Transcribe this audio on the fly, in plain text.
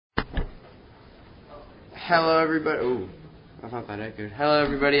Hello, everybody. Ooh, I thought that echoed. Hello,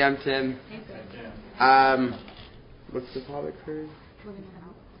 everybody. I'm Tim. What's the topic for?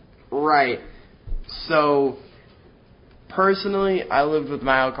 Right. So, personally, I lived with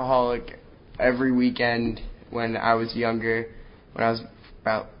my alcoholic every weekend when I was younger. When I was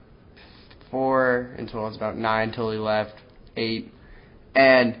about 4 until I was about 9 till he left, 8.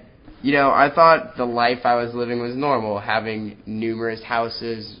 And, I thought the life I was living was normal. Having numerous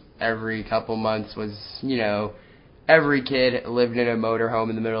houses every couple months was, every kid lived in a motorhome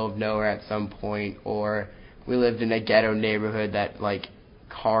in the middle of nowhere at some point, or we lived in a ghetto neighborhood that,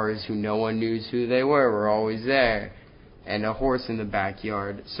 cars who no one knew who they were always there, and a horse in the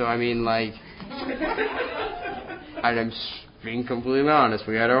backyard. So, and I'm being completely honest,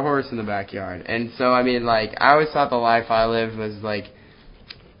 we had our horse in the backyard. And so, I always thought the life I lived was,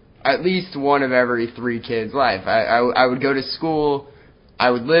 at least one of every 3 kids' life. I would go to school, I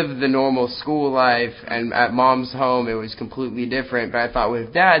would live the normal school life, and at Mom's home it was completely different. But I thought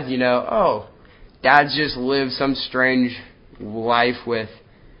with Dad's, dads just live some strange life with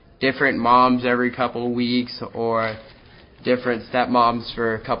different moms every couple of weeks, or different stepmoms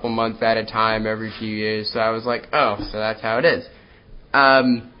for a couple months at a time every few years. So I was like, oh, so that's how it is.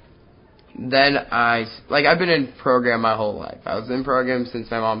 Then I've been in program my whole life. I was in program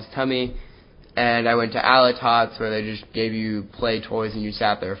since my mom's tummy, and I went to Alitots where they just gave you play toys and you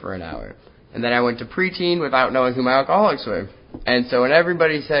sat there for an hour. And then I went to preteen without knowing who my alcoholics were. And so when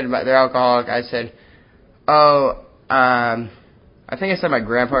everybody said they're alcoholic, I said, I think I said my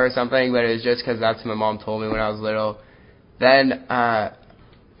grandpa or something, but it was just because that's what my mom told me when I was little. Then a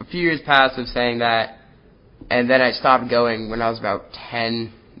few years passed of saying that, and then I stopped going when I was about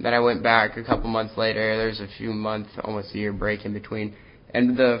 10. Then I went back a couple months later. There's a few months, almost a year break in between.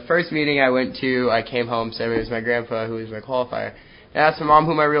 And the first meeting I went to, I came home, said it was my grandpa who was my qualifier. And I asked my mom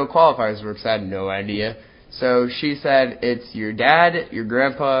who my real qualifiers were because I had no idea. So she said, it's your dad, your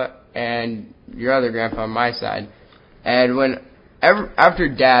grandpa, and your other grandpa on my side. And after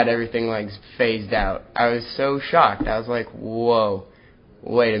Dad, everything phased out. I was so shocked. I was like, whoa,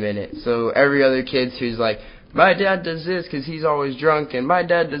 wait a minute. So every other kid who's like, my dad does this because he's always drunk, and my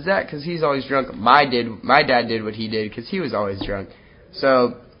dad does that because he's always drunk. My dad did what he did because he was always drunk.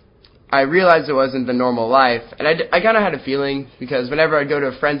 So I realized it wasn't the normal life, and I kind of had a feeling because whenever I'd go to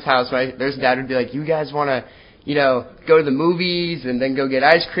a friend's house, their dad would be like, you guys want to, go to the movies and then go get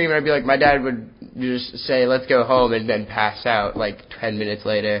ice cream, and I'd be like, my dad would just say, let's go home, and then pass out 10 minutes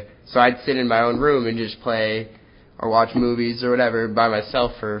later. So I'd sit in my own room and just play or watch movies or whatever by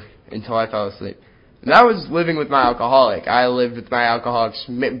myself until I fell asleep. And that was living with my alcoholic. I lived with my alcoholics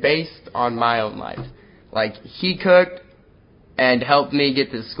based on my own life. He cooked and helped me get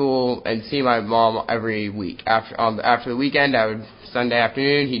to school and see my mom every week. After the weekend, Sunday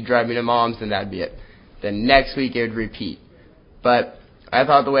afternoon, he'd drive me to Mom's, and that'd be it. Then next week, it would repeat. But I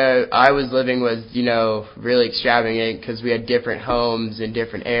thought the way I was living was, really extravagant because we had different homes in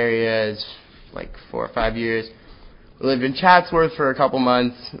different areas, 4 or 5 years. We lived in Chatsworth for a couple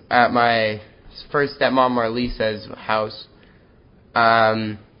months at my first stepmom Marlisa's house.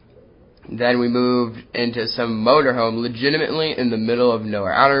 Then we moved into some motorhome legitimately in the middle of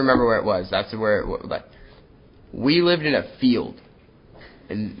nowhere. I don't remember where it was. That's where it was. We lived in a field.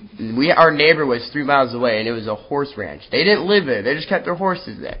 And our neighbor was 3 miles away, and it was a horse ranch. They didn't live there. They just kept their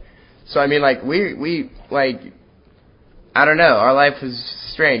horses there. So, I don't know. Our life was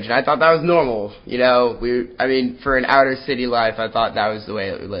strange, and I thought that was normal. For an outer city life, I thought that was the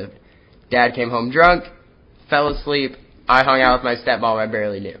way we lived. Dad came home drunk, fell asleep. I hung out with my stepmom I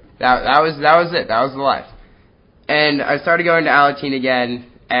barely knew. That was it. That was the life. And I started going to Alateen again,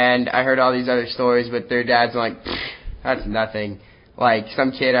 and I heard all these other stories, but their dads were like, that's nothing.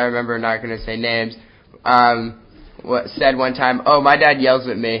 Some kid, I remember, not going to say names, said one time, oh, my dad yells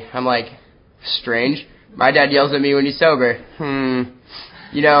at me. I'm like, strange. My dad yells at me when he's sober.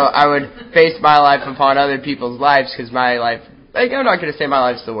 I would base my life upon other people's lives because my life, I'm not going to say my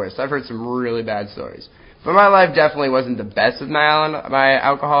life's the worst. I've heard some really bad stories. But my life definitely wasn't the best with my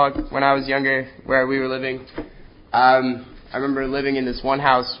alcoholic when I was younger, where we were living. I remember living in this one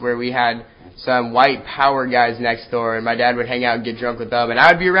house where we had some white power guys next door, and my dad would hang out and get drunk with them, and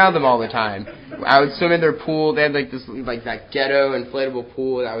I would be around them all the time. I would swim in their pool. They had that ghetto inflatable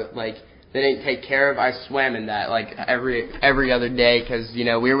pool that they didn't take care of. I swam in that every other day because we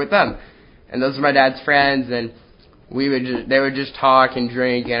were with them, and those were my dad's friends, and they would just talk and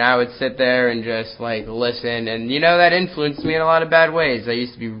drink, and I would sit there and just listen, and that influenced me in a lot of bad ways. I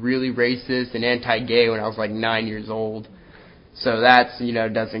used to be really racist and anti-gay when I was 9 years old. So that's,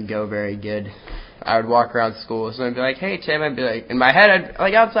 doesn't go very good. I would walk around school. So I'd be like, hey, Tim. I'd be like, in my head,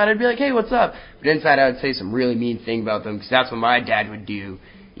 outside, I'd be like, hey, what's up? But inside, I would say some really mean thing about them because that's what my dad would do.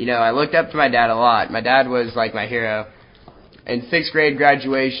 I looked up to my dad a lot. My dad was like my hero. In 6th grade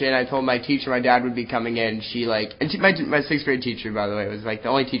graduation, I told my teacher my dad would be coming in. My 6th grade teacher, by the way, was like the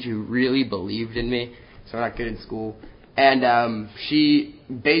only teacher who really believed in me. So I'm not good in school. And she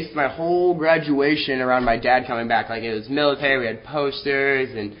based my whole graduation around my dad coming back. Like, it was military. We had posters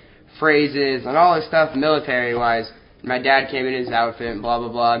and phrases and all this stuff military-wise. My dad came in his outfit and blah, blah,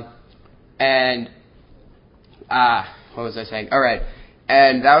 blah. And, what was I saying? All right.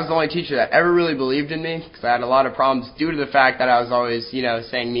 And that was the only teacher that ever really believed in me because I had a lot of problems due to the fact that I was always,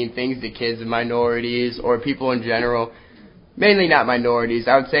 saying mean things to kids and minorities or people in general. Mainly not minorities.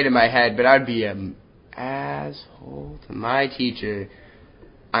 I would say to my head, but I'd be an asshole to my teacher.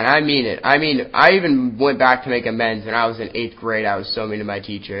 And I mean it. I even went back to make amends when I was in 8th grade. I was so mean to my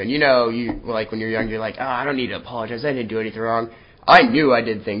teacher. And when you're young, you're like, oh, I don't need to apologize. I didn't do anything wrong. I knew I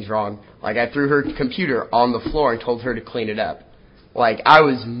did things wrong. Like, I threw her computer on the floor and told her to clean it up. Like, I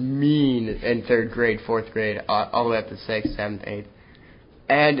was mean in 3rd grade, 4th grade, all the way up to 6th, 7th, 8th.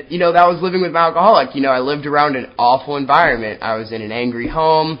 And, that was living with my alcoholic. I lived around an awful environment. I was in an angry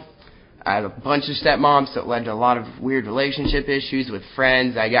home. I had a bunch of stepmoms, so it led to a lot of weird relationship issues with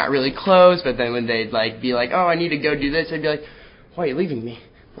friends. I got really close, but then when they'd, be like, oh, I need to go do this, I'd be like, why are you leaving me?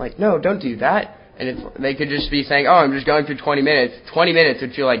 I'm like, no, don't do that. And they could just be saying, oh, I'm just going for 20 minutes. 20 minutes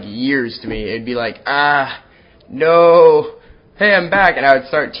would feel like years to me. It'd be like, no. Hey, I'm back, and I would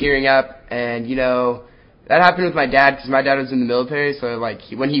start tearing up, and, that happened with my dad, because my dad was in the military, so,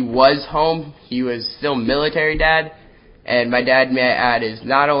 when he was home, he was still military dad, and my dad, may I add, is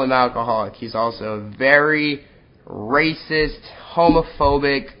not only an alcoholic, he's also a very racist,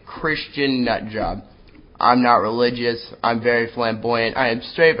 homophobic, Christian nut job. I'm not religious, I'm very flamboyant, I am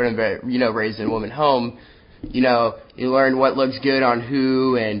straight, but I'm very, raised in a woman home. You learn what looks good on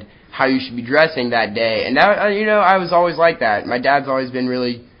who, and how you should be dressing that day. And now, I was always like that. My dad's always been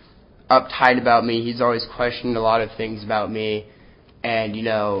really uptight about me. He's always questioned a lot of things about me. And,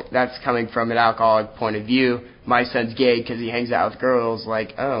 that's coming from an alcoholic point of view. My son's gay because he hangs out with girls. Like,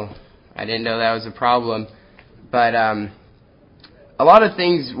 oh, I didn't know that was a problem. But a lot of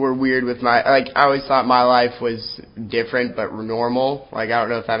things were weird with I always thought my life was different but normal. I don't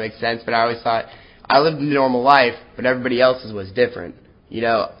know if that makes sense, but I always thought I lived a normal life, but everybody else's was different.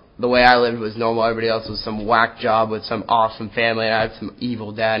 The way I lived was normal. Everybody else was some whack job with some awesome family, and I had some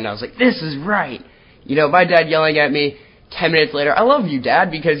evil dad, and I was like, this is right. My dad yelling at me 10 minutes later, I love you,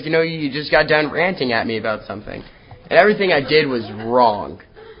 Dad, because, you just got done ranting at me about something. And everything I did was wrong.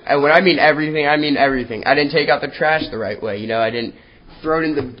 And when I mean everything, I mean everything. I didn't take out the trash the right way. I didn't throw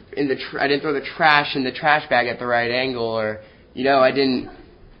it I didn't throw the trash in the trash bag at the right angle, or,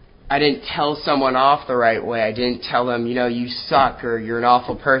 I didn't tell someone off the right way. I didn't tell them, you suck or you're an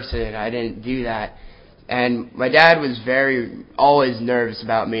awful person. I didn't do that. And my dad was always nervous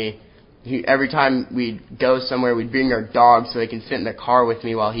about me. Every time we'd go somewhere, we'd bring our dog so they can sit in the car with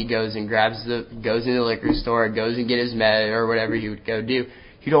me while he goes and goes in the liquor store, goes and get his med or whatever he would go do.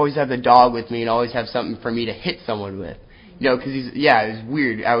 He'd always have the dog with me and always have something for me to hit someone with. Because it was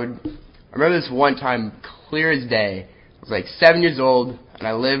weird. I remember this one time, clear as day. I was 7 years old, and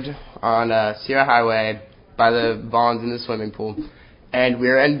I lived on Sierra Highway by the Vons in the swimming pool. And we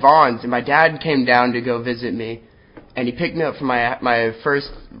were in Vons, and my dad came down to go visit me, and he picked me up from my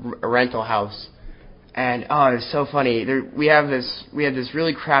first rental house. And, it was so funny. We had this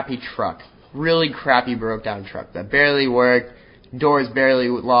really crappy truck, really crappy broke down truck that barely worked, doors barely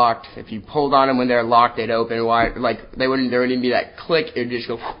locked. If you pulled on them when they're locked, they'd open wide. There wouldn't even be that click, it would just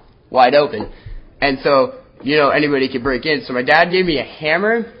go wide open. And so, anybody could break in. So my dad gave me a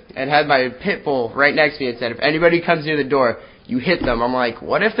hammer and had my pit bull right next to me and said, if anybody comes near the door, you hit them. I'm like,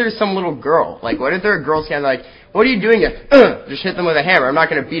 what if there's some little girl? What if they're a Girl Scout? What are you doing? Just hit them with a hammer. I'm not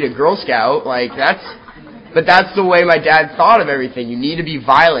going to beat a Girl Scout. But that's the way my dad thought of everything. You need to be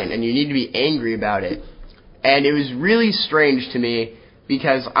violent and you need to be angry about it. And it was really strange to me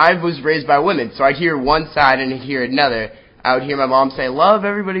because I was raised by women. So I'd hear one side and I'd hear another. I would hear my mom say, love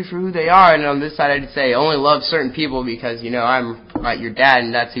everybody for who they are. And on this side, I'd say, only love certain people because, I'm not your dad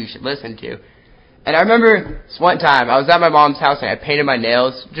and that's who you should listen to. And I remember this one time, I was at my mom's house and I painted my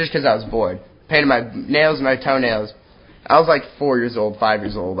nails just because I was bored. Painted my nails and my toenails. I was 4 years old, 5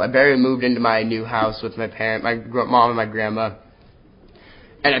 years old. I barely moved into my new house with my mom and my grandma.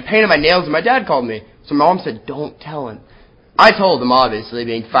 And I painted my nails and my dad called me. So my mom said, don't tell him. I told him, obviously,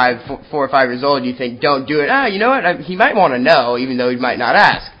 being 4 or 5 years old, you think, don't do it. You know what? He might want to know, even though he might not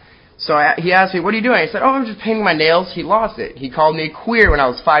ask. So he asked me, what are you doing? I said, oh, I'm just painting my nails. He lost it. He called me queer when I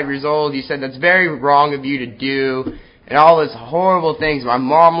was 5 years old. He said, that's very wrong of you to do, and all these horrible things. My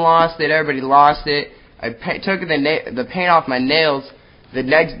mom lost it. Everybody lost it. I took the paint off my nails.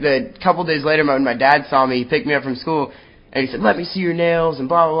 The couple days later, when my dad saw me, he picked me up from school, and he said, let me see your nails, and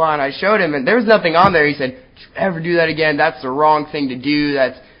blah, blah, blah. And I showed him, and there was nothing on there. He said, if you ever do that again, that's the wrong thing to do.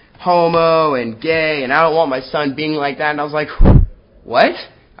 That's homo and gay, and I don't want my son being like that. And I was like, what?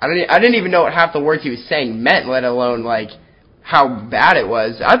 I didn't even know what half the words he was saying meant, let alone, like, how bad it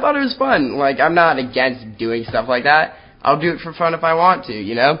was. I thought it was fun. Like, I'm not against doing stuff like that. I'll do it for fun if I want to,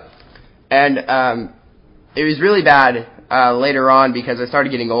 you know? And it was really bad later on because I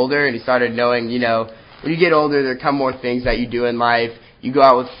started getting older, and he started knowing, you know, when you get older, there come more things that you do in life. You go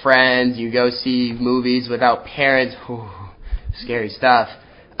out with friends. You go see movies without parents. Whew, scary stuff.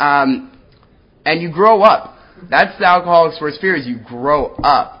 And you grow up. That's the alcoholic's worst fear, is you grow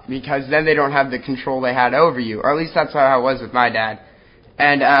up, because then they don't have the control they had over you. Or at least that's how it was with my dad.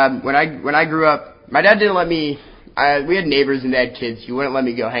 And when I grew up, my dad didn't let me. We had neighbors and they had kids. He wouldn't let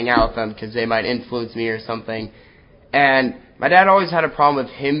me go hang out with them because they might influence me or something. And my dad always had a problem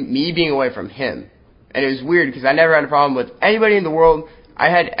with me being away from him. And it was weird because I never had a problem with anybody in the world.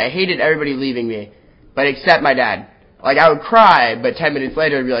 I hated everybody leaving me, but except my dad. Like, I would cry, but 10 minutes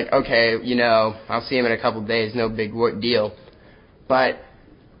later I'd be like, okay, you know, I'll see him in a couple days, no big deal. But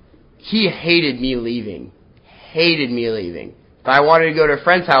he hated me leaving. Hated me leaving. If I wanted to go to a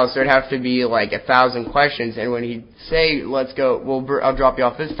friend's house, there'd have to be like 1,000 questions, and when he'd say, let's go, I'll drop you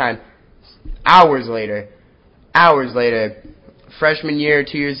off this time, hours later, freshman year,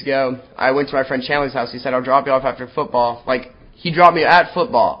 2 years ago, I went to my friend Chandler's house. He said, I'll drop you off after football. Like, he dropped me at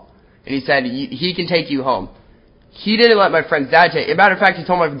football, and he said, he can take you home. He didn't let my friend's dad take. As a matter of fact, he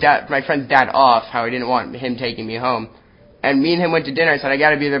told my friend's dad off, how he didn't want him taking me home. And me and him went to dinner. I said, I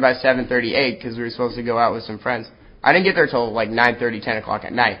got to be there by 7:38 because we were supposed to go out with some friends. I didn't get there till like 9:30, 10 o'clock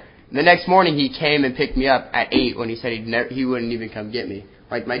at night. And the next morning, he came and picked me up at 8 when he said he wouldn't even come get me.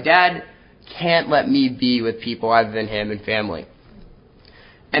 Like, my dad can't let me be with people other than him and family.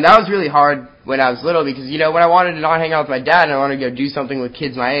 And that was really hard when I was little because, you know, when I wanted to not hang out with my dad and I wanted to go do something with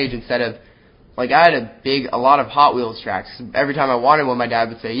kids my age instead of, like, I had a lot of Hot Wheels tracks. Every time I wanted one, my dad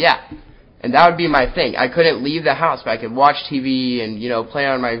would say, yeah. And that would be my thing. I couldn't leave the house, but I could watch TV and, you know, play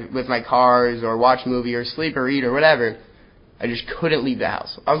with my cars or watch a movie or sleep or eat or whatever. I just couldn't leave the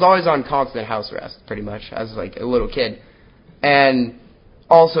house. I was always on constant house arrest, pretty much, as, like, a little kid. And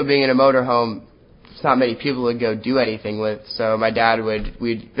also being in a motorhome, there's not many people to go do anything with. So my dad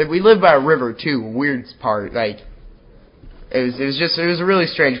we lived by a river, too, weird part, like, It was a really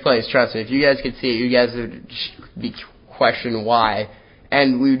strange place, trust me. If you guys could see it, you guys would be questioning why.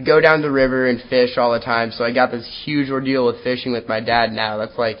 And we would go down the river and fish all the time, so I got this huge ordeal with fishing with my dad now.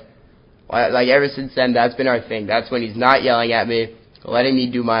 That's like ever since then, that's been our thing. That's when he's not yelling at me, letting me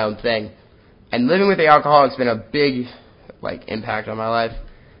do my own thing. And living with the alcoholic's been a big, like, impact on my life.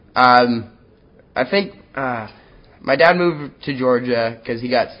 I think my dad moved to Georgia because he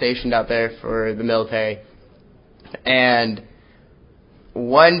got stationed out there for the military. And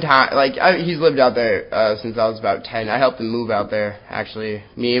one time, like, he's lived out there since I was about 10. I helped him move out there, actually.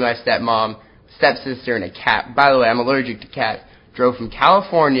 Me, my stepmom, stepsister, and a cat. By the way, I'm allergic to cats. Drove from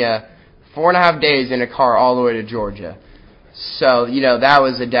California 4.5 days in a car all the way to Georgia. So, you know, that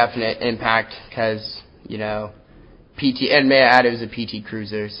was a definite impact because, you know, and may I add, it was a PT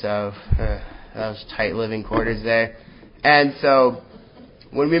Cruiser, so that was tight living quarters there. And so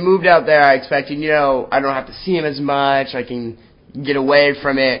when we moved out there, I expected, you know, I don't have to see him as much. I can get away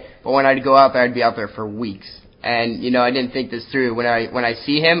from it. But when I'd go out there, I'd be out there for weeks. And, you know, I didn't think this through. When I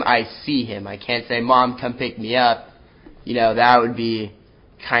see him, I see him. I can't say, Mom, come pick me up. You know, that would be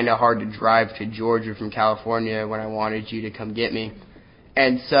kind of hard to drive to Georgia from California when I wanted you to come get me.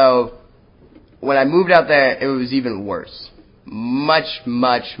 And so when I moved out there, it was even worse. Much,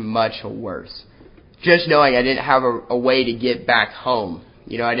 much, much worse. Just knowing I didn't have a way to get back home.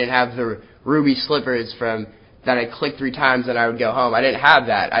 You know, I didn't have the ruby slippers that I clicked 3 times and I would go home. I didn't have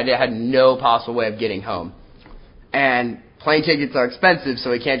that. I had no possible way of getting home. And plane tickets are expensive, so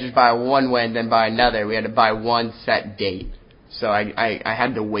we can't just buy one way and then buy another. We had to buy one set date. So I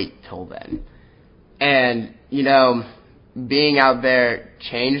had to wait till then. And, you know, being out there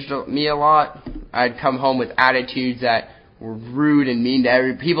changed me a lot. I'd come home with attitudes that were rude and mean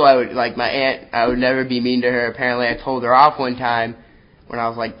to people. Like my aunt, I would never be mean to her. Apparently I told her off one time when I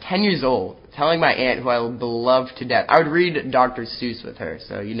was like 10 years old, telling my aunt, who I loved to death. I would read Dr. Seuss with her,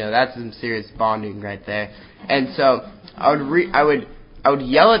 so, you know, that's some serious bonding right there. And so I would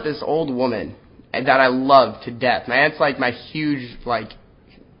yell at this old woman that I loved to death. My aunt's like my huge, like,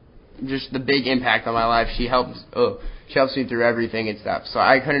 just the big impact on my life. She helps me through everything and stuff. So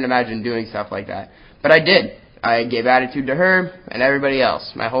I couldn't imagine doing stuff like that. But I did. I gave attitude to her and everybody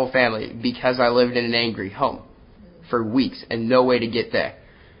else, my whole family, because I lived in an angry home for weeks and no way to get there.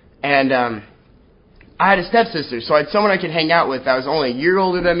 And I had a stepsister, so I had someone I could hang out with that was only a year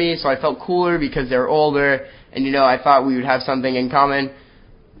older than me, so I felt cooler because they were older, and, I thought we would have something in common.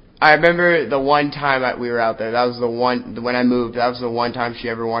 I remember the one time that we were out there, when I moved, that was the one time she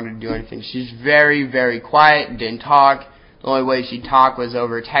ever wanted to do anything. She's very, very quiet, didn't talk. The only way she'd talk was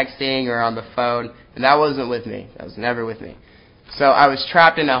over texting or on the phone, and that wasn't with me. That was never with me. So I was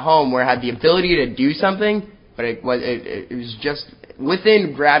trapped in a home where I had the ability to do something, but it was just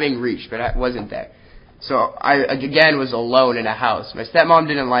within grabbing reach, but it wasn't there. So I, again, was alone in a house. My stepmom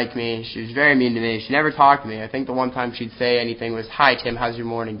didn't like me. She was very mean to me. She never talked to me. I think the one time she'd say anything was, "Hi, Tim, how's your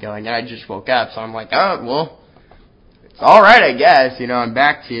morning going?" And I just woke up, so I'm like, oh, well, it's all right, I guess. I'm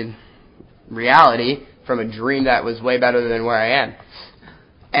back to reality from a dream that was way better than where I am.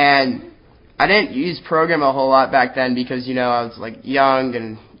 And I didn't use program a whole lot back then because, I was,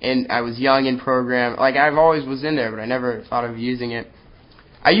 young, and I was young in program. I've always was in there, but I never thought of using it.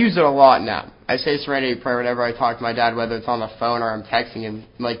 I use it a lot now. I say Serenity Prayer whenever I talk to my dad, whether it's on the phone or I'm texting him.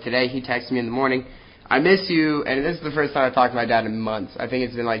 Like today, he texted me in the morning, "I miss you," and this is the first time I've talked to my dad in months. I think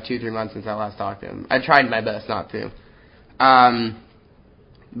it's been 2-3 months since I last talked to him. I tried my best not to.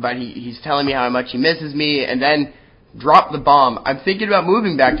 But he's telling me how much he misses me, and then dropped the bomb. I'm thinking about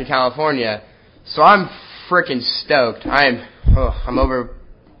moving back to California, so I'm freaking stoked. I'm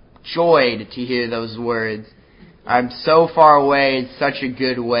overjoyed to hear those words. I'm so far away in such a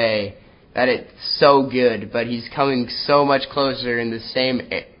good way that it's so good, but he's coming so much closer in the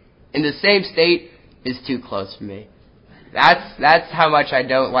same state is too close for me. That's how much I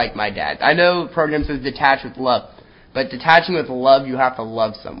don't like my dad. I know the program says detach with love, but detaching with love, you have to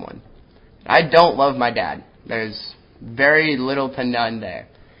love someone. I don't love my dad. There's very little to none there.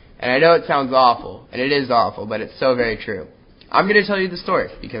 And I know it sounds awful, and it is awful, but it's so very true. I'm going to tell you the story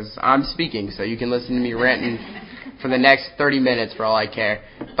because I'm speaking, so you can listen to me ranting for the next 30 minutes for all I care.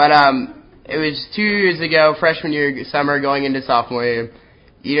 But it was 2 years ago, freshman year, summer, going into sophomore year.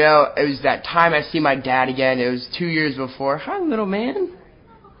 It was that time I see my dad again. It was 2 years before. "Hi, little man.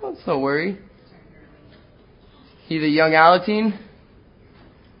 Don't so worry. He the young Alateen?"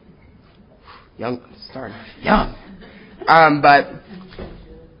 Young, starting young. But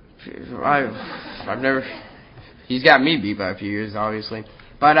I've never. He's got me beat by a few years, obviously.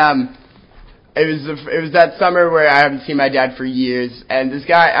 But it was that summer where I haven't seen my dad for years, and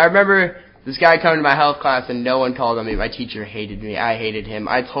I remember this guy coming to my health class, and no one called on me. My teacher hated me. I hated him.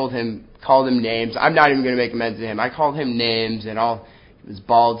 I called him names. I'm not even going to make amends to him. I called him names and all. He was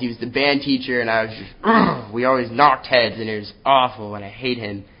bald. He was the band teacher, and I was just, we always knocked heads, and it was awful, and I hate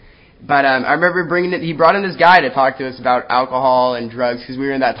him. But I remember he brought in this guy to talk to us about alcohol and drugs, because we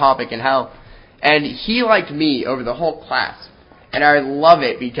were in that topic in health. And he liked me over the whole class. And I love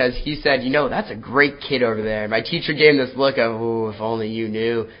it because he said, "That's a great kid over there." My teacher gave him this look of, "Ooh, if only you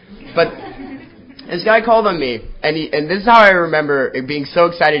knew." But this guy called on me, and this is how I remember being so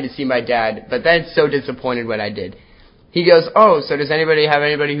excited to see my dad, but then so disappointed when I did. He goes, "Oh, so does anybody have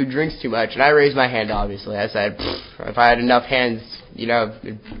anybody who drinks too much?" And I raised my hand, obviously. I said, if I had enough hands,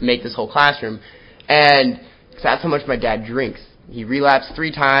 it'd make this whole classroom. And that's how much my dad drinks. He relapsed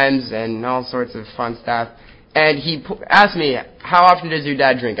 3 times and all sorts of fun stuff. And he asked me, "How often does your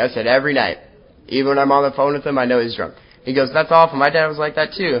dad drink?" I said, "Every night. Even when I'm on the phone with him, I know he's drunk." He goes, "That's awful. My dad was like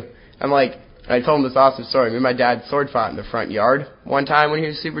that too." I told him this awesome story. Me and my dad sword fought in the front yard one time when he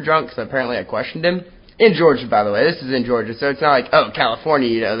was super drunk, because apparently I questioned him. In Georgia, by the way. This is in Georgia, so it's not like, oh,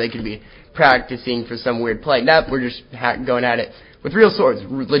 California, they could be practicing for some weird play. Nope, we're just going at it with real swords,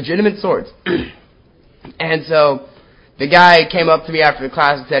 legitimate swords. And so the guy came up to me after the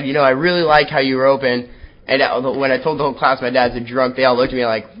class and said, "I really like how you were open." And when I told the whole class my dad's a drunk, they all looked at me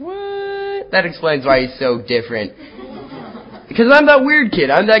like, "What?" That explains why he's so different. Because I'm that weird kid.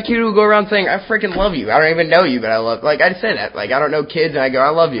 I'm that kid who will go around saying, "I freaking love you." I don't even know you, but I love. I say that. I don't know kids, and I go, "I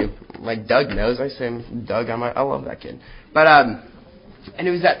love you." Doug knows. I say, "Doug, I love that kid." But and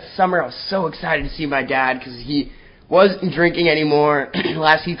it was that summer. I was so excited to see my dad because he wasn't drinking anymore.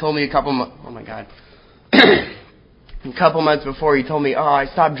 Last he told me a couple months before, he told me, "Oh, I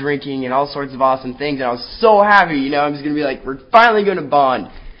stopped drinking," and all sorts of awesome things, and I was so happy, I was going to be like, "We're finally going to bond."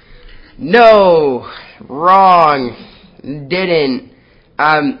 No, wrong, didn't.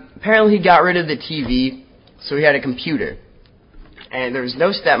 Apparently he got rid of the TV, so he had a computer. And there was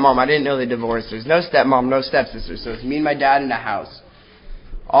no stepmom. I didn't know they divorced. There's no stepmom, no stepsister, so it's me and my dad in a house,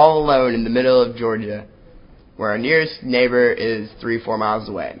 all alone in the middle of Georgia, where our nearest neighbor is 3-4 miles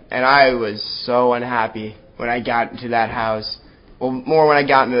away. And I was so unhappy when I got into that house. Well, more when I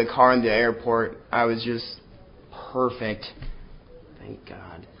got into the car in the airport. I was just perfect. Thank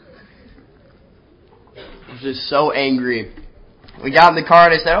God. I was just so angry. We got in the car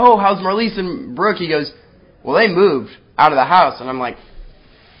and I said, "Oh, how's Marlise and Brooke?" He goes, "Well, they moved out of the house." And I'm like,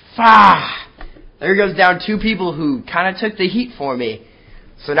 there goes down 2 people who kind of took the heat for me.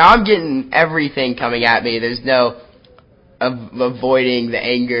 So now I'm getting everything coming at me. There's no avoiding the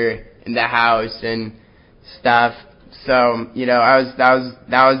anger in the house and stuff. So, that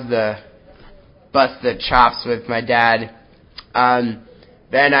was the bust the chops with my dad.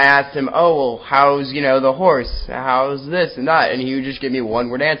 Then I asked him, "Oh, well, how's, the horse? How's this and that?" And he would just give me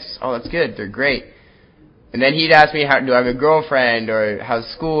one-word answers. "Oh, that's good. They're great." And then he'd ask me, do I have a girlfriend, or how's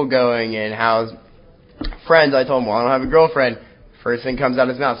school going, and how's friends? I told him, "Well, I don't have a girlfriend." First thing comes out of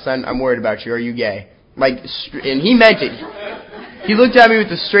his mouth, "Son, I'm worried about you. Are you gay?" And he meant it. He looked at me with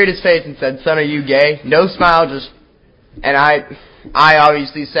the straightest face and said, "Son, are you gay?" No smile, and I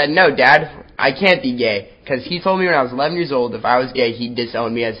obviously said, "No, Dad, I can't be gay." Because he told me when I was 11 years old, if I was gay, he'd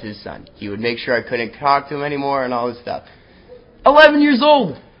disown me as his son. He would make sure I couldn't talk to him anymore and all this stuff. 11 years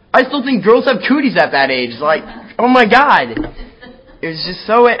old! I still think girls have cooties at that age. Oh my God. It was just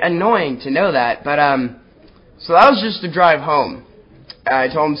so annoying to know that. But, so that was just the drive home. I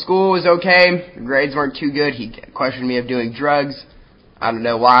told him school was okay. The grades weren't too good. He questioned me of doing drugs. I don't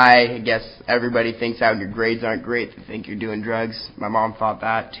know why. I guess everybody thinks that when your grades aren't great, they think you're doing drugs. My mom thought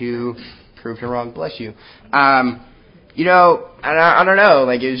that too. Proved her wrong. Bless you. I don't know.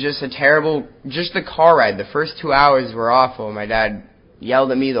 It was just a terrible, just the car ride. The first 2 hours were awful. My dad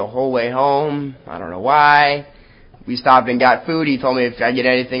yelled at me the whole way home. I don't know why. We stopped and got food. He told me if I get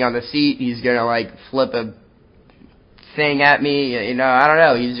anything on the seat, he's going to, flip a thing at me. I don't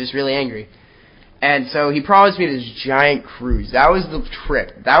know. He was just really angry. And so he promised me this giant cruise. That was the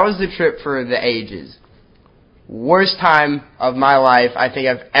trip. That was the trip for the ages. Worst time of my life I think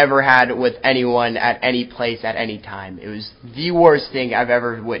I've ever had with anyone at any place at any time. It was the worst thing I've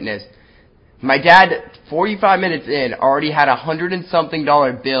ever witnessed. My dad, 45 minutes in, already had $100 and something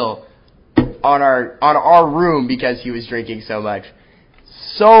bill on our room because he was drinking so much.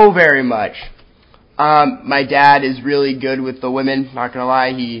 So very much. My dad is really good with the women, not gonna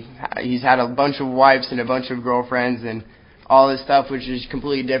lie. He's had a bunch of wives and a bunch of girlfriends and all this stuff, which is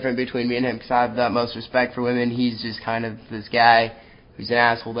completely different between me and him because I have the utmost respect for women. He's just kind of this guy who's an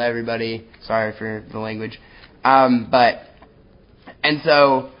asshole to everybody. Sorry for the language. And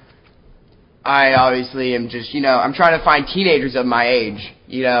so I obviously am just, I'm trying to find teenagers of my age.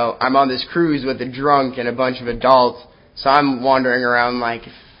 I'm on this cruise with a drunk and a bunch of adults, so I'm wandering around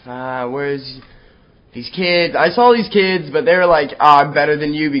where's these kids? I saw these kids, but they were I'm better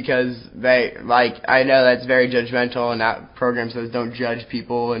than you because they, I know that's very judgmental, and that program says don't judge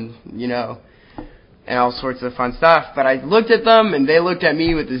people and, and all sorts of fun stuff. But I looked at them, and they looked at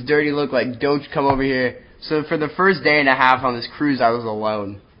me with this dirty look don't come over here. So for the first day and a half on this cruise, I was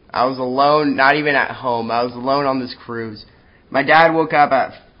alone. I was alone, not even at home. I was alone on this cruise. My dad woke up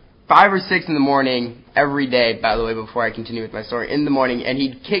at 5 or 6 in the morning every day, by the way, before I continue with my story, in the morning, and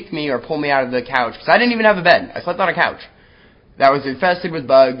he'd kick me or pull me out of the couch, because I didn't even have a bed. I slept on a couch that was infested with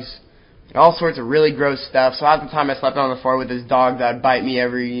bugs and all sorts of really gross stuff. So half the time I slept on the floor with this dog that would bite me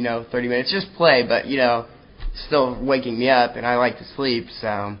every, 30 minutes. Just play, but, still waking me up, and I like to sleep,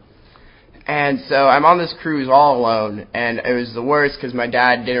 so. And so I'm on this cruise all alone, and it was the worst because my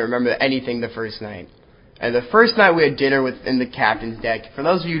dad didn't remember anything the first night. And the first night we had dinner in the captain's deck. For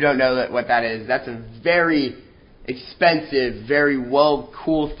those of you who don't know what that is, that's a very expensive, very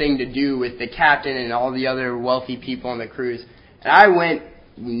cool thing to do with the captain and all the other wealthy people on the cruise. And I went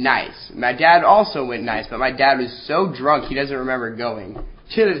nice. My dad also went nice, but my dad was so drunk he doesn't remember going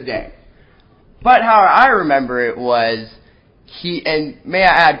to this day. But how I remember it was and may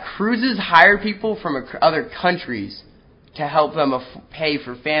I add, cruises hire people from other countries to help them pay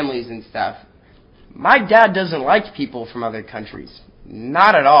for families and stuff. My dad doesn't like people from other countries.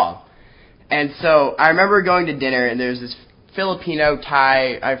 Not at all. And so I remember going to dinner, and there's this Filipino,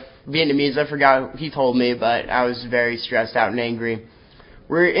 Thai, Vietnamese, I forgot, he told me, but I was very stressed out and angry.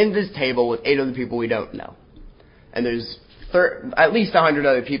 We're in this table with 8 other people we don't know. And there's at least 100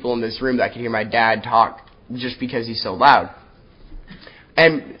 other people in this room that can hear my dad talk just because he's so loud.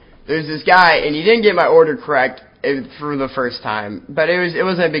 And there's this guy, and he didn't get my order correct for the first time, but it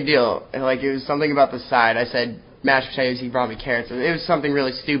wasn't a big deal. It was something about the side. I said mashed potatoes, he brought me carrots. It was something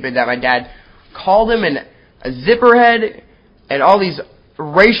really stupid that my dad called him a zipperhead and all these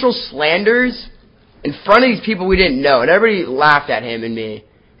racial slanders in front of these people we didn't know, and everybody laughed at him and me.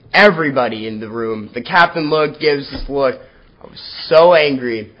 everybody in the room. The captain looked, gives this look. I was so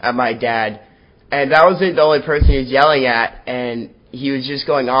angry at my dad. And that wasn't the only person he was yelling at, and he was just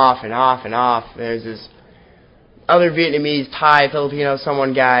going off and off and off. There's this other Vietnamese, Thai, Filipino,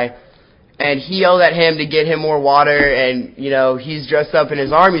 someone guy, and he yelled at him to get him more water, and, he's dressed up in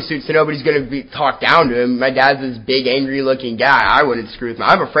his army suit, so nobody's going to be talked down to him. My dad's this big, angry-looking guy. I wouldn't screw with him.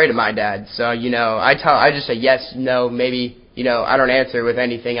 I'm afraid of my dad, so, I just say yes, no, maybe, I don't answer with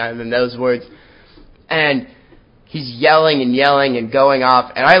anything other than those words. And he's yelling and yelling and going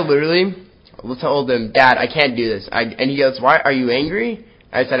off, and I literally told him, Dad, I can't do this. And he goes, why, are you angry?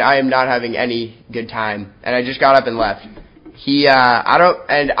 I said, I am not having any good time. And I just got up and left.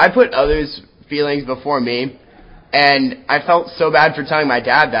 I put others' feelings before me, and I felt so bad for telling my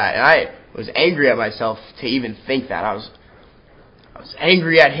dad that, and I was angry at myself to even think that. I was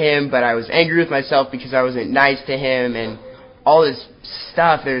angry at him, but I was angry with myself because I wasn't nice to him, and all this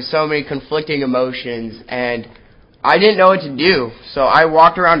stuff. There's so many conflicting emotions, and I didn't know what to do, so I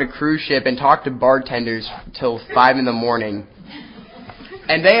walked around a cruise ship and talked to bartenders till 5 in the morning.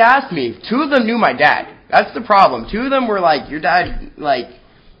 And they asked me. 2 of them knew my dad. That's the problem. 2 of them were like, your dad,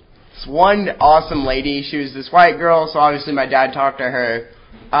 this one awesome lady, she was this white girl, so obviously my dad talked to her.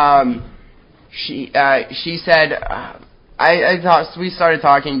 She said, we started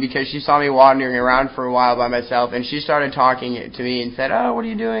talking because she saw me wandering around for a while by myself, and she started talking to me and said, oh, what are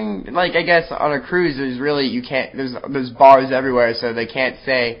you doing? I guess on a cruise, there's bars everywhere, so they can't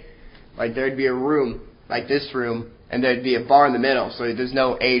say, there'd be a room, like this room, and there'd be a bar in the middle, so there's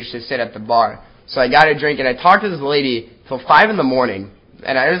no age to sit at the bar. So I got a drink, and I talked to this lady till 5 in the morning,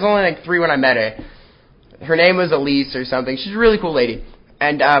 and I was only 3 when I met her. Her name was Elise or something. She's a really cool lady.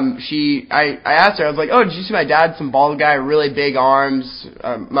 And I asked her, I was like, oh, did you see my dad? Some bald guy, really big arms,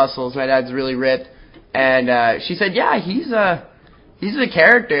 muscles. My dad's really ripped. And she said, yeah, he's a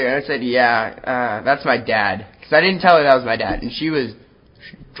character. And I said, yeah, that's my dad. Because I didn't tell her that was my dad. And she was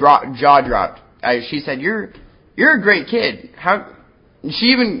jaw dropped. She said, you're a great kid. How?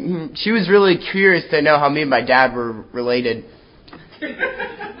 She was really curious to know how me and my dad were related.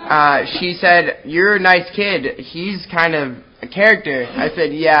 She said, you're a nice kid. He's kind of a character. I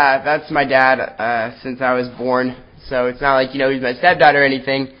said, yeah, that's my dad since I was born. So it's not like, he's my stepdad or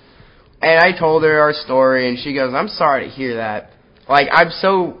anything. And I told her our story, and she goes, I'm sorry to hear that. I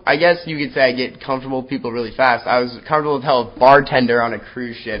guess you could say I get comfortable with people really fast. I was comfortable to tell a bartender on a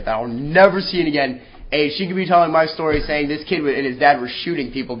cruise ship that I'll never see it again. Hey, she could be telling my story saying this kid and his dad were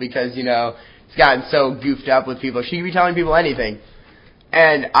shooting people because, he's gotten so goofed up with people. She could be telling people anything.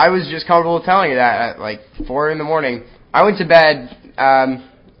 And I was just comfortable with telling her that at 4 in the morning. I went to bed.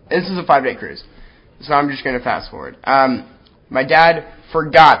 This is a 5-day cruise, so I'm just going to fast forward. My dad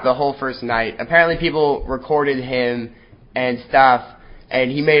forgot the whole first night. Apparently people recorded him and stuff,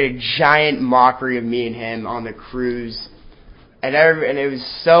 and he made a giant mockery of me and him on the cruise. And it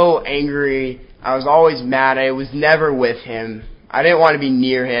was so angry. I was always mad. I was never with him. I didn't want to be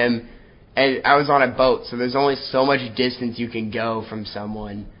near him. And I was on a boat, so there's only so much distance you can go from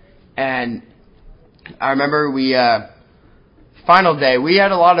someone. And I remember final day, we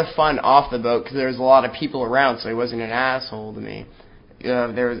had a lot of fun off the boat because there was a lot of people around, so he wasn't an asshole to me.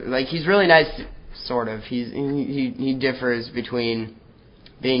 He's really nice, sort of. He differs between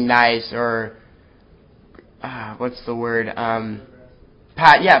being nice or, what's the word?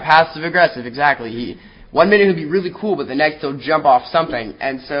 Passive aggressive, exactly. One minute he'll be really cool, but the next he'll jump off something.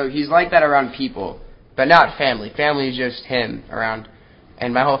 And so he's like that around people, but not family. Family is just him around.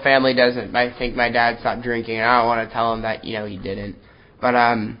 And my whole family doesn't. I think my dad stopped drinking, and I don't want to tell him that, he didn't. But,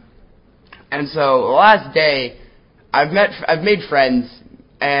 and so the last day, I've made friends,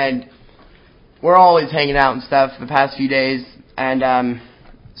 and we're always hanging out and stuff the past few days. And,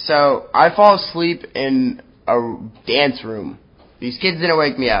 so I fall asleep in a dance room. These kids didn't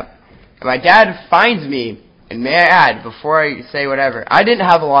wake me up. And my dad finds me, and may I add, before I say whatever, I didn't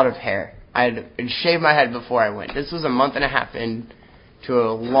have a lot of hair. I had shaved my head before I went. This was a month and a half into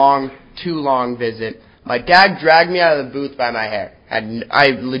a too long visit. My dad dragged me out of the booth by my hair. I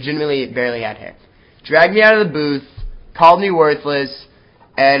legitimately barely had hair. Dragged me out of the booth, called me worthless,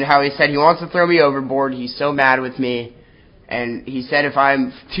 and how he said he wants to throw me overboard. He's so mad with me. And he said if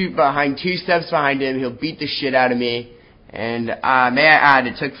I'm 2 steps behind him, he'll beat the shit out of me. And may I add,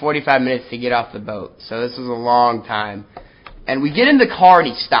 it took 45 minutes to get off the boat. So this was a long time. And we get in the car and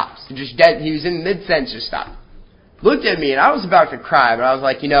he stops. Just dead. He was in mid-sentence, just stopped. Looked at me and I was about to cry, but I was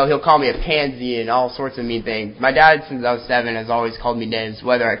like, he'll call me a pansy and all sorts of mean things. My dad, since I was 7, has always called me names,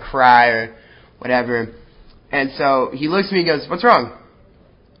 whether I cry or whatever. And so he looks at me and goes, what's wrong?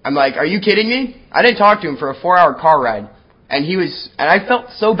 I'm like, are you kidding me? I didn't talk to him for a 4-hour car ride. And I felt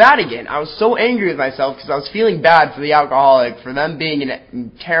so bad again. I was so angry with myself because I was feeling bad for the alcoholic, for them being a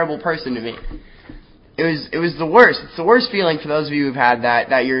terrible person to me. It was the worst. It's the worst feeling for those of you who've had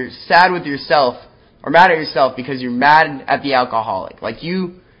that you're sad with yourself, or mad at yourself because you're mad at the alcoholic. Like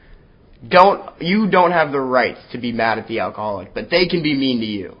you don't have the right to be mad at the alcoholic, but they can be mean to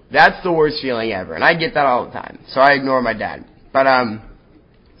you. That's the worst feeling ever, and I get that all the time. So I ignore my dad. But and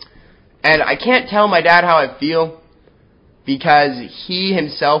I can't tell my dad how I feel because he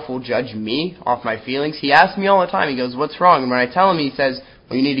himself will judge me off my feelings. He asks me all the time. He goes, "What's wrong?" And when I tell him, he says,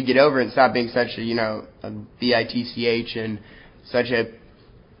 "Well, you need to get over it and stop being such a bitch and such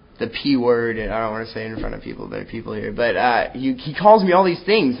the P word," and I don't want to say it in front of people. There are people here. But he calls me all these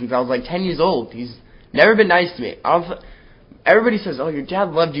things since I was like 10 years old. He's never been nice to me. Everybody says, "Oh, your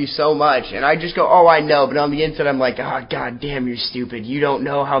dad loved you so much." And I just go, "Oh, I know." But on the inside, I'm like, "Oh, God damn, you're stupid. You don't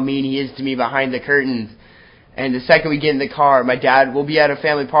know how mean he is to me behind the curtains." And the second we get in the car, my dad will be at a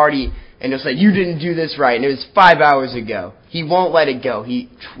family party, and he'll say, "You didn't do this right." And it was 5 hours ago. He won't let it go. He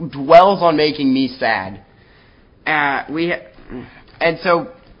dwells on making me sad. And so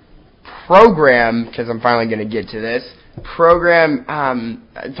program, because I'm finally going to get to this, program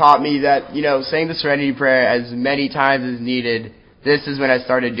taught me that, saying the Serenity Prayer as many times as needed. This is when I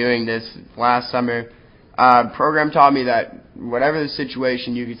started doing this last summer. Program taught me that whatever the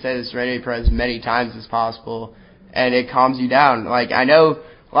situation, you can say the Serenity Prayer as many times as possible, and it calms you down. Like, I know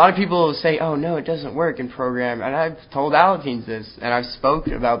a lot of people say, "Oh, no, it doesn't work in program," and I've told Alateens this, and I've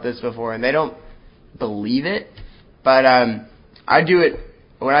spoken about this before, and they don't believe it, but I do it.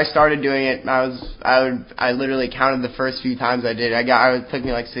 When I started doing it, I literally counted the first few times I did. It took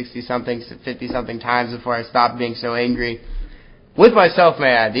me like 60-something, 50-something times before I stopped being so angry. With myself, may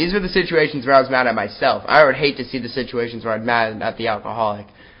I add. These were the situations where I was mad at myself. I would hate to see the situations where I'm mad at the alcoholic.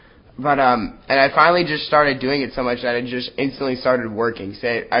 But, and I finally just started doing it so much that it just instantly started working.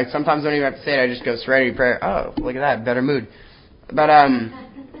 I sometimes don't even have to say it, I just go Serenity Prayer. Oh, look at that, better mood. But,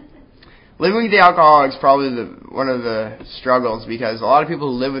 living with the alcoholic is probably one of the struggles because a lot of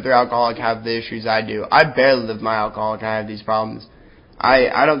people who live with their alcoholic have the issues I do. I barely live with my alcoholic and I have these problems.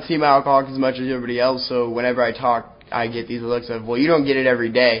 I don't see my alcoholic as much as everybody else, so whenever I talk, I get these looks of, "Well, you don't get it every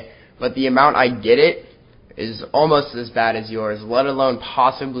day," but the amount I get it is almost as bad as yours, let alone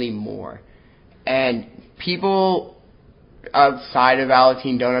possibly more. And people outside of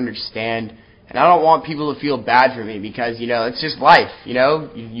Alateen don't understand. And I don't want people to feel bad for me because, it's just life,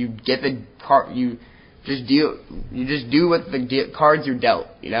 You get the card, you just do what the cards you're dealt,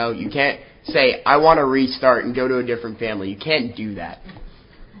 You can't say, "I want to restart and go to a different family." You can't do that.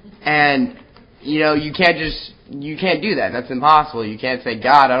 And, you can't do that. That's impossible. You can't say,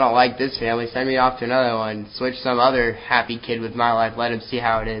 "God, I don't like this family. Send me off to another one. Switch some other happy kid with my life. Let him see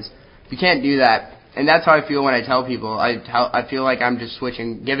how it is." You can't do that. And that's how I feel when I tell people. I feel like I'm just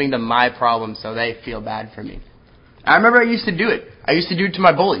giving them my problem so they feel bad for me. I remember I used to do it. I used to do it to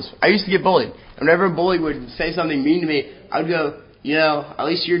my bullies. I used to get bullied. And whenever a bully would say something mean to me, I would go, "At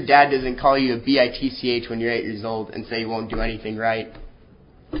least your dad doesn't call you a bitch when you're 8 years old and say you won't do anything right."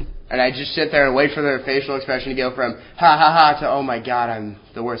 And I just sit there and wait for their facial expression to go from ha ha ha to, "Oh my God, I'm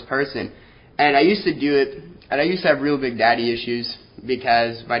the worst person." And I used to do it, and I used to have real big daddy issues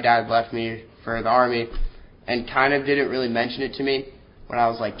because my dad left me for the Army and kind of didn't really mention it to me when I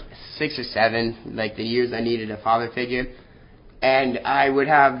was like 6 or 7, like the years I needed a father figure. And I would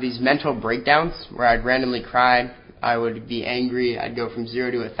have these mental breakdowns where I'd randomly cry. I would be angry. I'd go from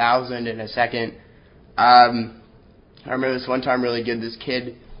 0 to 1,000 in a second. I remember this one time really good. This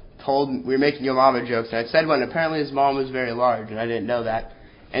kid we were making your mama jokes, and I said one. Apparently his mom was very large, and I didn't know that.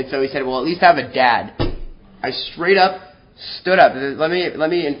 And so he said, "Well, at least have a dad." I straight up stood up. Let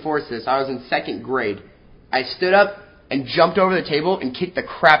me enforce this. I was in 2nd grade. I stood up and jumped over the table and kicked the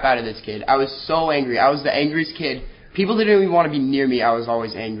crap out of this kid. I was so angry. I was the angriest kid. People didn't even want to be near me. I was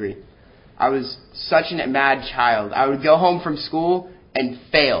always angry. I was such a mad child. I would go home from school and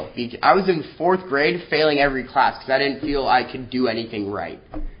fail. I was in 4th grade failing every class because I didn't feel I could do anything right.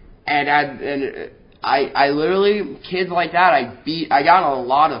 And I literally, kids like that, I got in a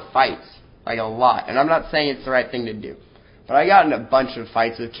lot of fights. Like a lot. And I'm not saying it's the right thing to do. But I got in a bunch of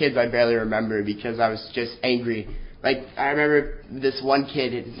fights with kids I barely remember because I was just angry. Like, I remember this one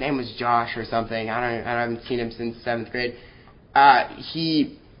kid, his name was Josh or something. I haven't seen him since 7th grade.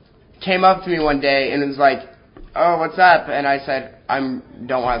 He came up to me one day and was like, "Oh, what's up?" And I said, "I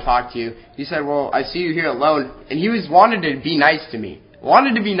don't want to talk to you." He said, "Well, I see you here alone." And he wanted to be nice to me.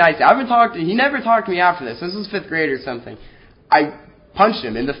 He never talked to me after this. This was 5th grade or something. I punched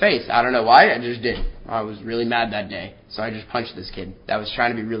him in the face. I don't know why, I just did. I was really mad that day, so I just punched this kid that was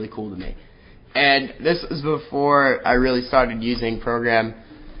trying to be really cool to me. And this was before I really started using program.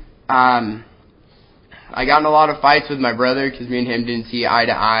 I got in a lot of fights with my brother because me and him didn't see eye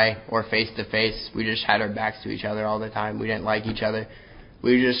to eye or face to face. We just had our backs to each other all the time. We didn't like each other.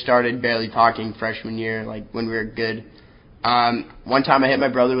 We just started barely talking freshman year, like when we were good. One time I hit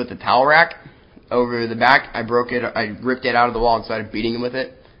my brother with a towel rack over the back. I broke it. I ripped it out of the wall and started beating him with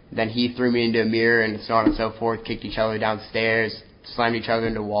it. Then he threw me into a mirror and so on and so forth, kicked each other downstairs, slammed each other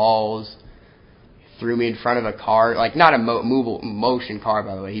into walls, threw me in front of a car, like not a motion car,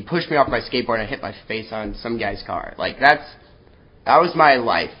 by the way. He pushed me off my skateboard and I hit my face on some guy's car. Like that was my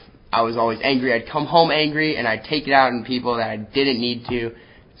life. I was always angry. I'd come home angry and I'd take it out on people that I didn't need to.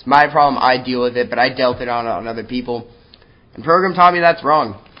 It's my problem. I deal with it, but I dealt it on other people. And program taught me that's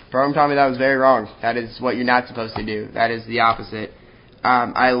wrong. Program taught me that was very wrong. That is what you're not supposed to do. That is the opposite.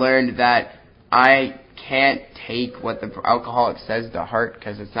 I learned that I can't take what the alcoholic says to heart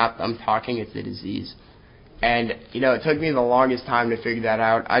because it's not them talking, it's the disease. And, it took me the longest time to figure that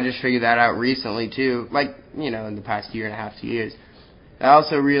out. I just figured that out recently, too, in the past year and a half, 2 years. I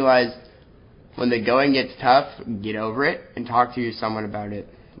also realized when the going gets tough, get over it and talk to someone about it.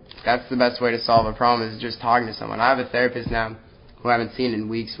 That's the best way to solve a problem is just talking to someone. I have a therapist now who I haven't seen in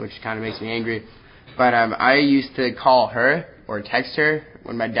weeks, which kind of makes me angry. But I used to call her or text her.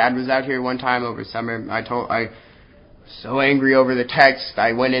 When my dad was out here one time over summer, I was so angry over the text.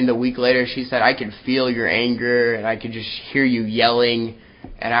 I went in the week later. She said, I could feel your anger and I could just hear you yelling.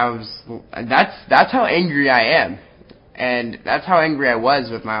 And that's how angry I am. And that's how angry I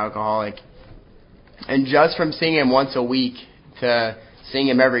was with my alcoholic. And just from seeing him once a week to seeing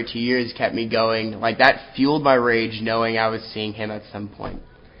him every 2 years kept me going. Like that fueled my rage knowing I was seeing him at some point.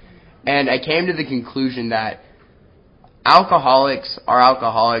 And I came to the conclusion that alcoholics are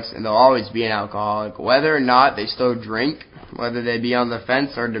alcoholics and they'll always be an alcoholic, whether or not they still drink, whether they be on the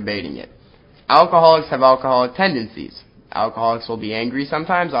fence or debating it. Alcoholics have alcoholic tendencies. Alcoholics will be angry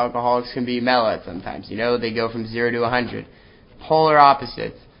sometimes. Alcoholics can be mellow at sometimes. They go from 0 to 100. Polar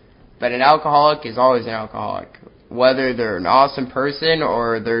opposites. But an alcoholic is always an alcoholic, whether they're an awesome person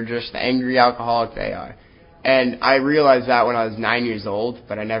or they're just the angry alcoholic they are. And I realized that when I was 9 years old,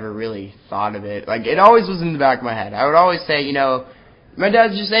 but I never really thought of it. Like, it always was in the back of my head. I would always say, my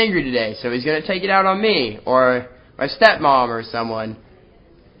dad's just angry today, so he's going to take it out on me, or my stepmom or someone.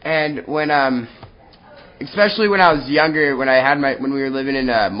 And when, especially when I was younger, when we were living in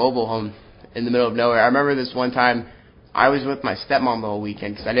a mobile home in the middle of nowhere, I remember this one time I was with my stepmom the whole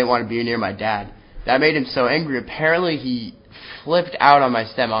weekend because I didn't want to be near my dad. That made him so angry. Apparently he flipped out on my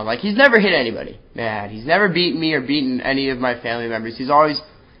stepmom. Like, he's never hit anybody. Man, he's never beaten me or beaten any of my family members. He's always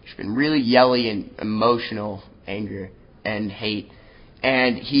just been really yelly and emotional anger and hate.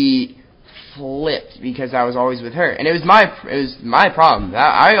 And he flipped because I was always with her. And it was my problem.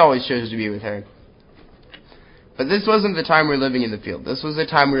 I always chose to be with her. But this wasn't the time we were living in the field. This was the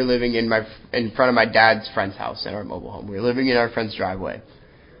time we were living in front of my dad's friend's house in our mobile home. We were living in our friend's driveway.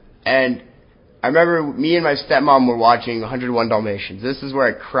 And I remember me and my stepmom were watching 101 Dalmatians. This is where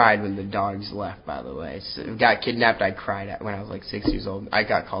I cried when the dogs left, by the way. So, got kidnapped, I cried when I was like 6 years old. I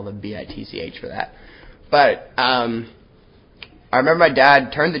got called a BITCH for that. But I remember my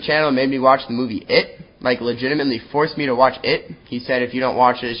dad turned the channel and made me watch the movie It. Like, legitimately forced me to watch It. He said, if you don't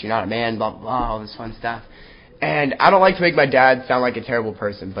watch this, you're not a man, blah, blah, blah, all this fun stuff. And I don't like to make my dad sound like a terrible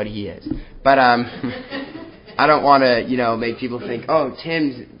person, but he is. But I don't want to, make people think, oh,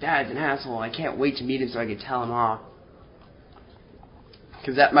 Tim's dad's an asshole. I can't wait to meet him so I can tell him off.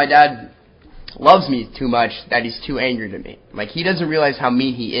 Because my dad loves me too much that he's too angry to me. Like, he doesn't realize how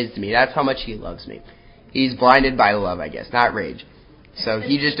mean he is to me. That's how much he loves me. He's blinded by love, I guess, not rage. So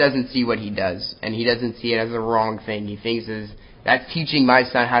he just doesn't see what he does, and he doesn't see it as a wrong thing. He thinks that's teaching my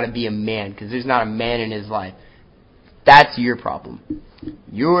son how to be a man, because there's not a man in his life. That's your problem.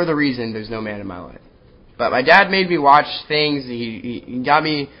 You're the reason there's no man in my life. But my dad made me watch things. He got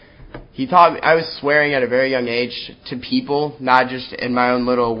me. He taught me. I was swearing at a very young age to people, not just in my own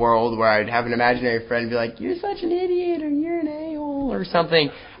little world where I'd have an imaginary friend be like, "You're such an idiot," or "You're an a-hole," or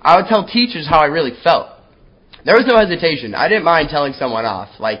something. I would tell teachers how I really felt. There was no hesitation. I didn't mind telling someone off,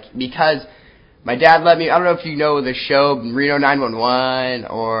 because my dad let me. I don't know if you know the show Reno 911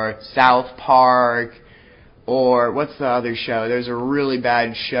 or South Park. Or what's the other show? There's a really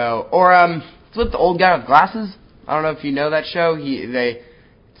bad show. Or it's with the old guy with glasses. I don't know if you know that show.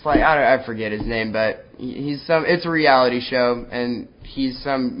 I forget his name, but it's a reality show, and he's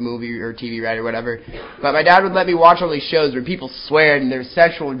some movie or TV writer or whatever. But my dad would let me watch all these shows where people swear and there's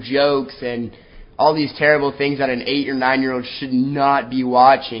sexual jokes and all these terrible things that an 8 or 9-year-old should not be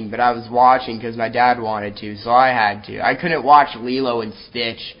watching. But I was watching because my dad wanted to, so I had to. I couldn't watch Lilo and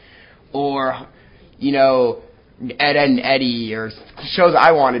Stitch or, Ed, Ed and Eddie, or shows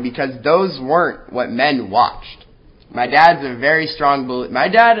I wanted, because those weren't what men watched. My dad's a very strong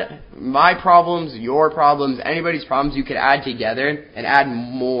believer. My problems, your problems, anybody's problems, you could add together and add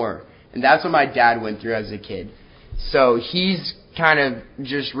more. And that's what my dad went through as a kid. So he's kind of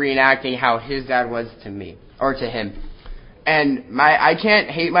just reenacting how his dad was to me, or to him. And I can't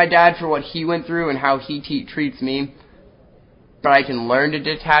hate my dad for what he went through and how he treats me, but I can learn to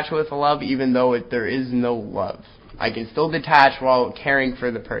detach with love even though there is no love. I can still detach while caring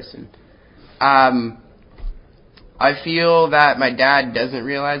for the person. I feel that my dad doesn't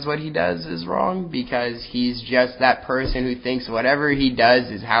realize what he does is wrong, because he's just that person who thinks whatever he does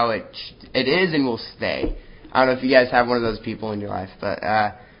is how it is and will stay. I don't know if you guys have one of those people in your life, but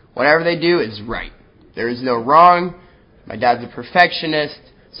whatever they do is right. There is no wrong. My dad's a perfectionist,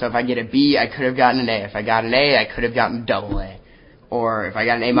 so if I get a B, I could have gotten an A. If I got an A, I could have gotten double A. Or if I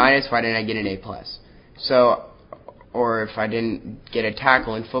got an A minus, why didn't I get an A plus? Or if I didn't get a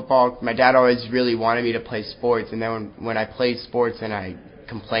tackle in football, my dad always really wanted me to play sports, and then when I played sports and I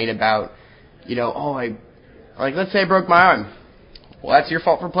complain about, let's say I broke my arm. Well, that's your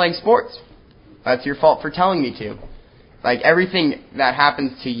fault for playing sports. That's your fault for telling me to. Like, everything that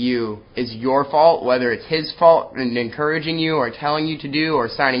happens to you is your fault, whether it's his fault in encouraging you or telling you to do or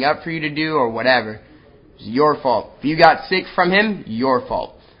signing up for you to do or whatever. It's your fault. If you got sick from him, your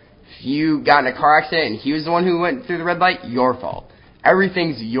fault. If you got in a car accident and he was the one who went through the red light, your fault.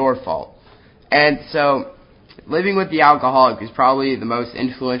 Everything's your fault. And so, living with the alcoholic is probably the most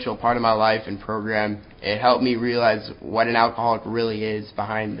influential part of my life and program. It helped me realize what an alcoholic really is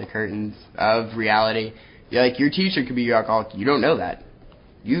behind the curtains of reality. Your teacher could be your alcoholic. You don't know that.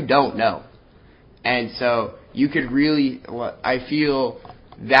 You don't know. And so, you could really, I feel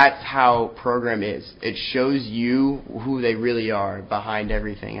that's how program is. It shows you who they really are behind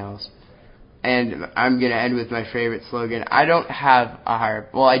everything else. And I'm going to end with my favorite slogan. I don't have a higher,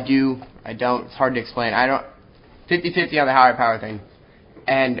 I do, I don't, it's hard to explain. 50-50 on the higher power thing.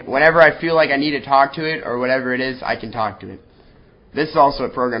 And whenever I feel like I need to talk to it or whatever it is, I can talk to it. This is also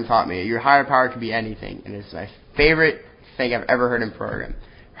what program taught me. Your higher power can be anything. And it's my favorite thing I've ever heard in program.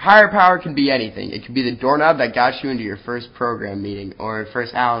 Higher power can be anything. It could be the doorknob that got you into your first program meeting or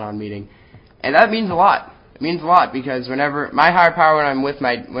first Al-Anon meeting. And that means a lot. It means a lot, because whenever my higher power when I'm with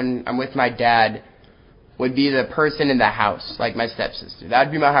my dad would be the person in the house, like my stepsister. That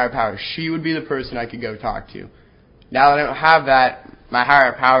would be my higher power. She would be the person I could go talk to. Now that I don't have that, my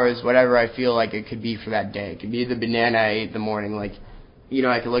higher power is whatever I feel like it could be for that day. It could be the banana I ate in the morning. I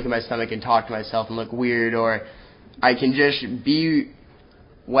could look at my stomach and talk to myself and look weird, or I can just be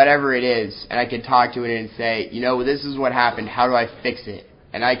whatever it is, and I could talk to it and say, this is what happened, how do I fix it?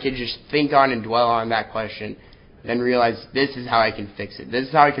 And I could just think on and dwell on that question, then realize this is how I can fix it. This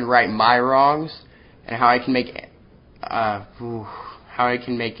is how I can right my wrongs, and how I can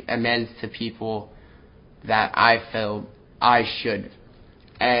make amends to people that I feel I should.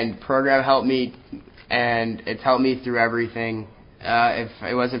 And program helped me, and it's helped me through everything. If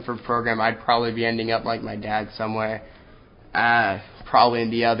it wasn't for program, I'd probably be ending up like my dad somewhere. Probably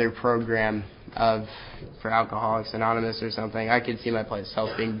in the other program for Alcoholics Anonymous or something. I could see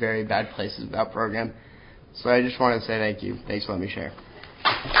myself being very bad places without program. So I just want to say thank you. Thanks for letting me share.